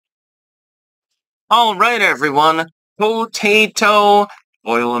All right, everyone. Potato.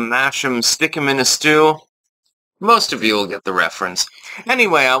 Boil 'em, mash 'em, stick 'em in a stew. Most of you will get the reference.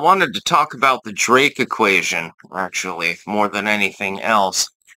 Anyway, I wanted to talk about the Drake equation, actually, more than anything else.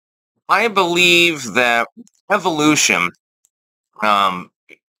 I believe that evolution um,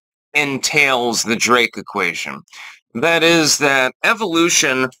 entails the Drake equation. That is that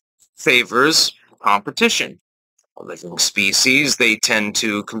evolution favors competition. Living species, they tend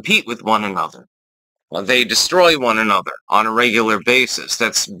to compete with one another. They destroy one another on a regular basis.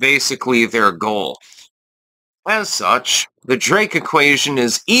 That's basically their goal. As such, the Drake equation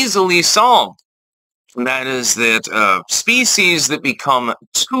is easily solved. That is that species that become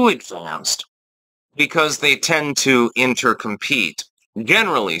too advanced because they tend to intercompete.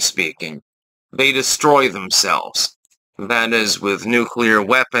 Generally speaking, they destroy themselves. That is with nuclear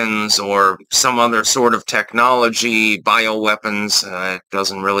weapons or some other sort of technology, bioweapons, it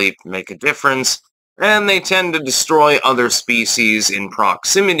doesn't really make a difference. And they tend to destroy other species in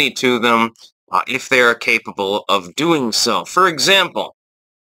proximity to them if they are capable of doing so. For example,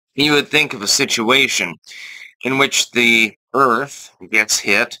 you would think of a situation in which the Earth gets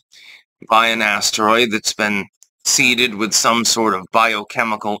hit by an asteroid that's been seeded with some sort of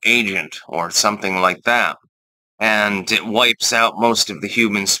biochemical agent or something like that, and it wipes out most of the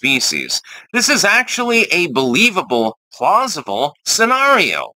human species. This is actually a believable, plausible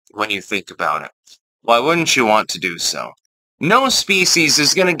scenario when you think about it. Why wouldn't you want to do so? No species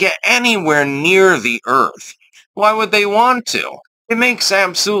is going to get anywhere near the Earth. Why would they want to? It makes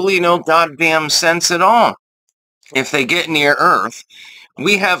absolutely no goddamn sense at all. If they get near Earth,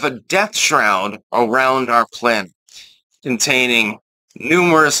 we have a death shroud around our planet, containing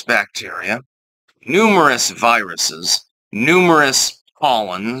numerous bacteria, numerous viruses, numerous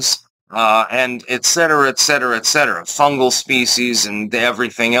pollens, and etc., etc., etc., fungal species and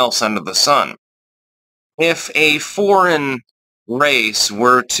everything else under the sun. If a foreign race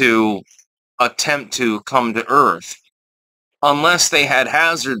were to attempt to come to Earth, unless they had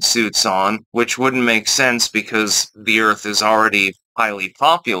hazard suits on, which wouldn't make sense because the Earth is already highly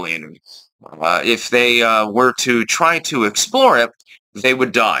populated, if they were to try to explore it, they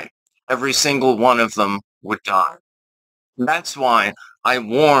would die. Every single one of them would die. That's why I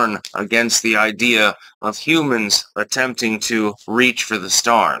warn against the idea of humans attempting to reach for the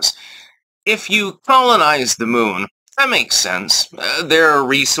stars. If you colonize the moon, that makes sense. There are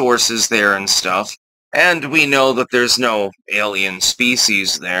resources there and stuff, and we know that there's no alien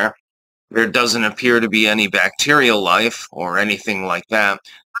species there. There doesn't appear to be any bacterial life or anything like that.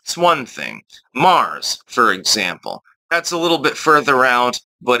 That's one thing. Mars, for example. That's a little bit further out,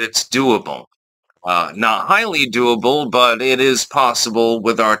 but it's doable. Not highly doable, but it is possible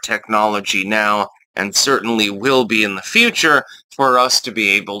with our technology now, and certainly will be in the future, for us to be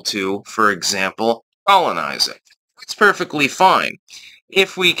able to, for example, colonize it. It's perfectly fine.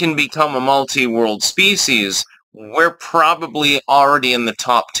 If we can become a multi-world species, we're probably already in the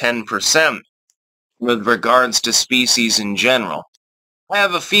top 10% with regards to species in general. I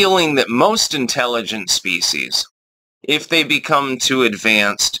have a feeling that most intelligent species, if they become too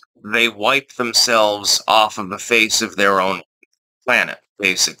advanced, they wipe themselves off of the face of their own planet,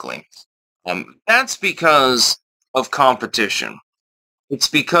 basically. That's because of competition. It's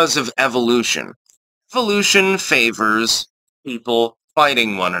because of evolution. Evolution favors people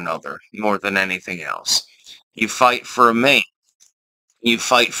fighting one another more than anything else. You fight for a mate. You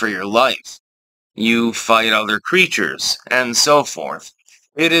fight for your life. You fight other creatures, and so forth.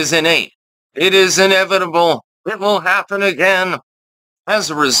 It is innate. It is inevitable. It will happen again. As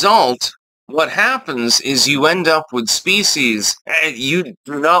a result, what happens is you end up with species, and you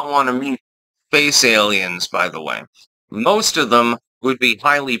do not want to meet space aliens, by the way. Most of them would be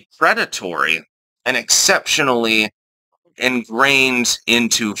highly predatory and exceptionally ingrained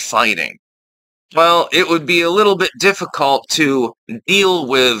into fighting. Well, it would be a little bit difficult to deal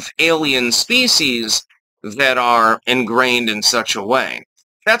with alien species that are ingrained in such a way.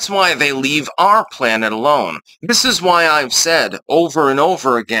 That's why they leave our planet alone. This is why I've said over and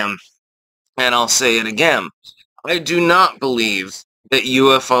over again, and I'll say it again, I do not believe that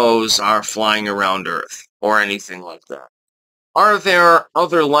UFOs are flying around Earth or anything like that. Are there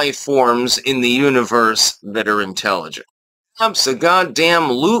other life forms in the universe that are intelligent?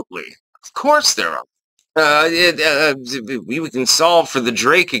 Abso-goddamn-lutely. Of course there are. We can solve for the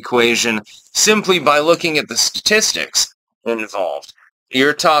Drake equation simply by looking at the statistics involved.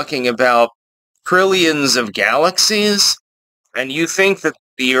 You're talking about trillions of galaxies, and you think that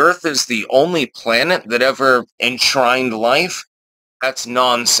the Earth is the only planet that ever enshrined life? That's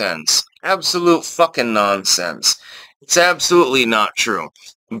nonsense. Absolute fucking nonsense. It's absolutely not true.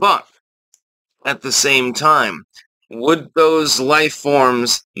 But at the same time. Would those life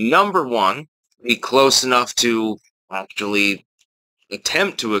forms, number one, be close enough to actually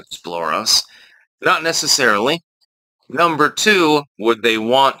attempt to explore us? Not necessarily. Number two, would they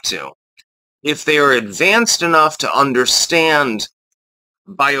want to? If they are advanced enough to understand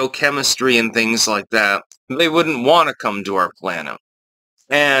biochemistry and things like that, they wouldn't want to come to our planet.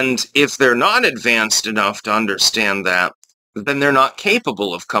 And if they're not advanced enough to understand that, then they're not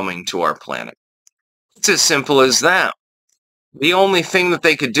capable of coming to our planet. It's as simple as that. The only thing that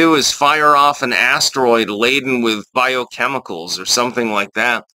they could do is fire off an asteroid laden with biochemicals or something like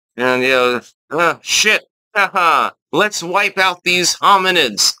that. And, shit, haha, let's wipe out these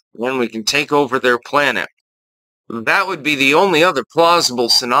hominids, then we can take over their planet. That would be the only other plausible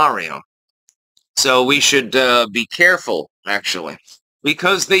scenario. So we should be careful, actually,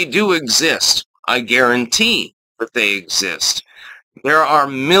 because they do exist. I guarantee that they exist. There are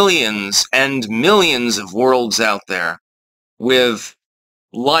millions and millions of worlds out there with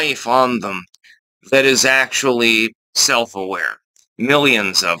life on them that is actually self-aware.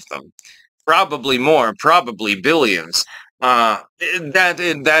 Millions of them. Probably more, probably billions.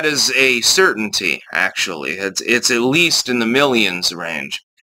 That is a certainty, actually. It's at least in the millions range.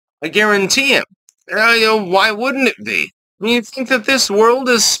 I guarantee it. Why wouldn't it be? You think that this world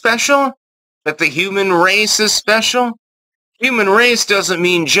is special? That the human race is special? Human race doesn't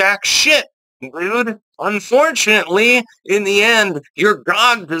mean jack shit, dude. Unfortunately, in the end, your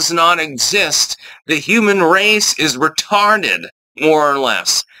God does not exist. The human race is retarded, more or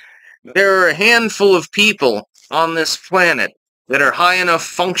less. There are a handful of people on this planet that are high enough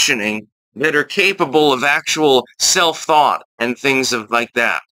functioning, that are capable of actual self-thought and things like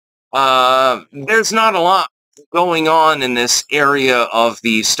that. There's not a lot going on in this area of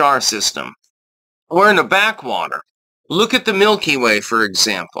the star system. We're in a backwater. Look at the Milky Way, for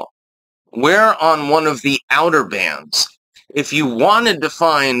example. We're on one of the outer bands. If you wanted to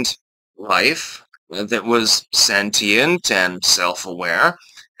find life that was sentient and self-aware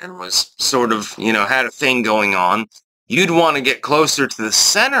and was sort of, had a thing going on, you'd want to get closer to the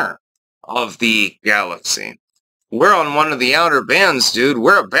center of the galaxy. We're on one of the outer bands, dude.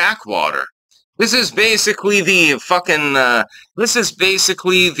 We're a backwater. This is basically the this is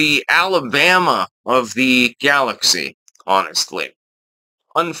basically the Alabama of the galaxy, honestly.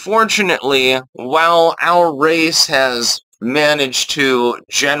 Unfortunately, while our race has managed to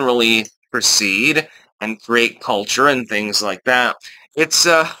generally proceed and create culture and things like that, it's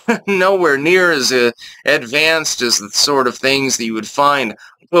nowhere near as advanced as the sort of things that you would find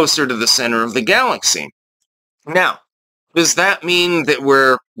closer to the center of the galaxy. Now, does that mean that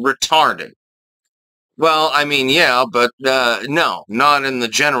we're retarded? Well, I mean, yeah, but no, not in the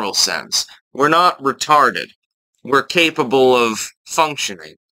general sense. We're not retarded. We're capable of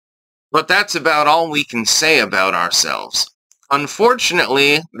functioning. But that's about all we can say about ourselves.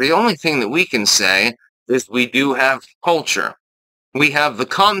 Unfortunately, the only thing that we can say is we do have culture. We have the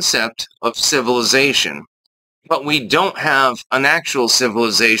concept of civilization. But we don't have an actual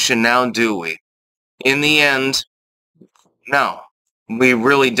civilization now, do we? In the end, no, we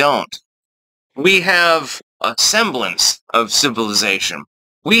really don't. We have a semblance of civilization.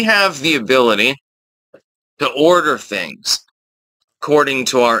 We have the ability to order things according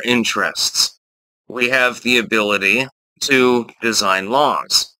to our interests. We have the ability to design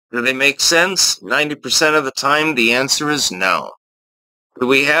laws. Do they make sense? 90% of the time, the answer is no. Do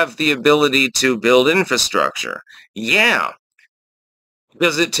we have the ability to build infrastructure? Yeah.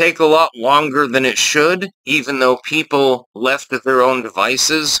 Does it take a lot longer than it should, even though people left to their own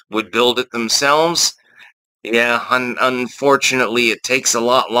devices would build it themselves? Yeah, unfortunately, it takes a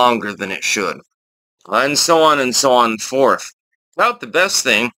lot longer than it should. And so on and so on forth. About the best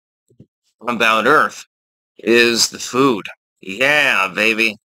thing about Earth is the food. Yeah,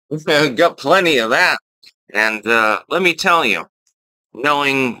 baby. Got plenty of that. And let me tell you,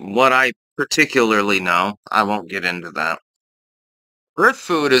 knowing what I particularly know, I won't get into that. Earth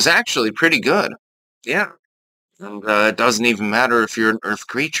food is actually pretty good. Yeah. And it doesn't even matter if you're an Earth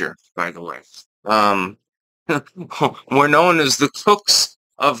creature, by the way. We're known as the cooks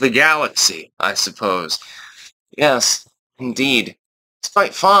of the galaxy, I suppose. Yes, indeed. It's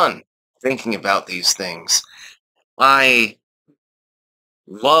quite fun thinking about these things. I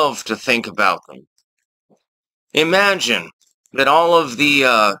love to think about them. Imagine that all of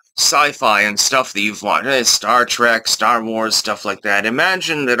the sci-fi and stuff that you've watched, Star Trek, Star Wars, stuff like that,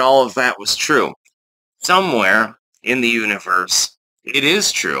 imagine that all of that was true. Somewhere in the universe, it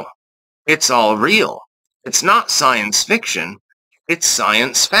is true. It's all real. It's not science fiction. It's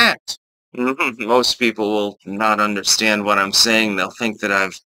science fact. Most people will not understand what I'm saying. They'll think that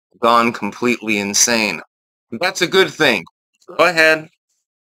I've gone completely insane. That's a good thing. Go ahead.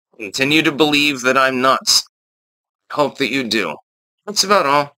 Continue to believe that I'm nuts. Hope that you do. That's about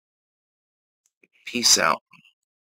all. Peace out.